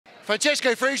Francesco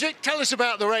Frugic, tell us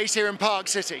about the race here in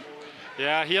Parkcity.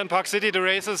 Yeah, here in Parkcity the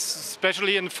races,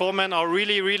 especially in foreman, are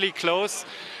really close.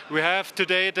 We have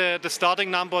today the starting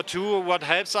number 2, what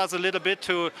helps us a little bit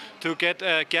to get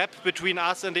a gap between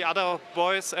us and the other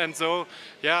boys, and so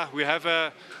yeah, we have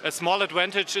a small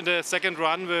advantage in the second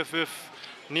run with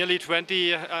nearly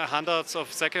 20 hundredths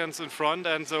of seconds in front,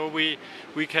 and so we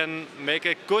can make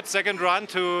a good second run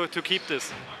to keep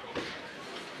this.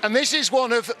 And this is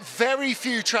one of very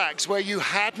few tracks where you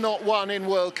had not won in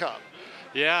World Cup.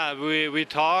 Yeah, we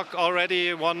talked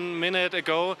already 1 minute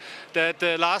ago that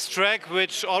the last track,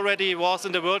 which already was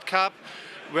in the World Cup,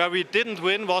 where we didn't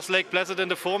win, was Lake Placid in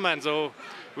the foreman. So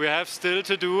we have still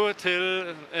to do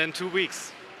till in 2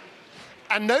 weeks.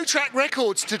 And no track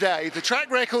records today. The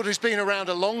track record has been around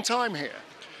a long time here.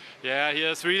 Yeah, here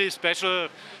it's really special.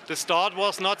 The start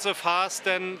was not so fast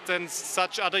than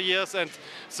such other years, and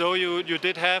so you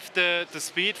did have the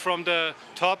speed from the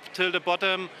top till the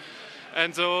bottom.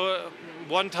 And so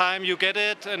one time you get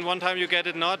it and one time you get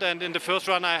it not, and in the first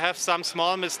run I have some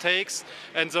small mistakes,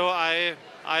 and so I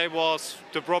was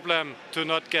the problem to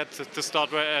not get the start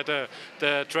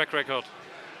the track record.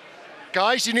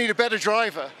 Guys, you need a better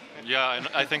driver. Yeah, and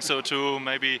I think so too.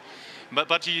 Maybe,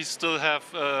 but you still have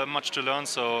much to learn.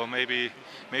 So maybe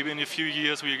in a few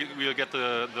years we'll get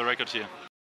the record here.